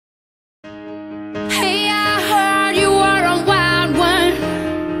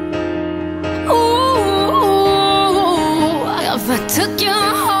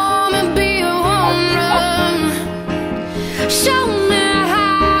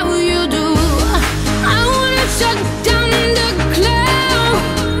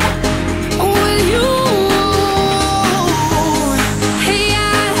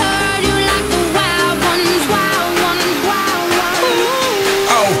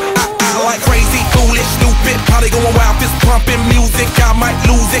Party going wild, fist pumping music, I might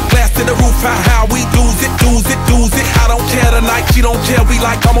lose it. Glass to the roof, how we lose it, lose it, lose it. I don't care tonight, she don't care, we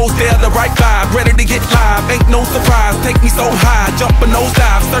like almost there, the right vibe. Ready to get live, ain't no surprise. Take me so high, jumping those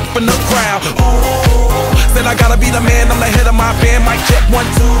dives, surfing the crowd. Ooh, said I gotta be the man, I'm the head of my band. Mic check 1,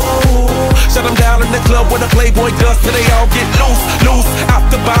 2. Shut them down in the club where the Playboy does, till they all get loose, loose. Out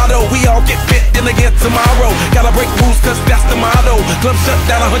the bottle, we all get fit in again tomorrow. Gotta break rules, cause that's the motto. Club shut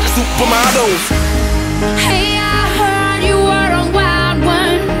down, 100 supermodels. Hey,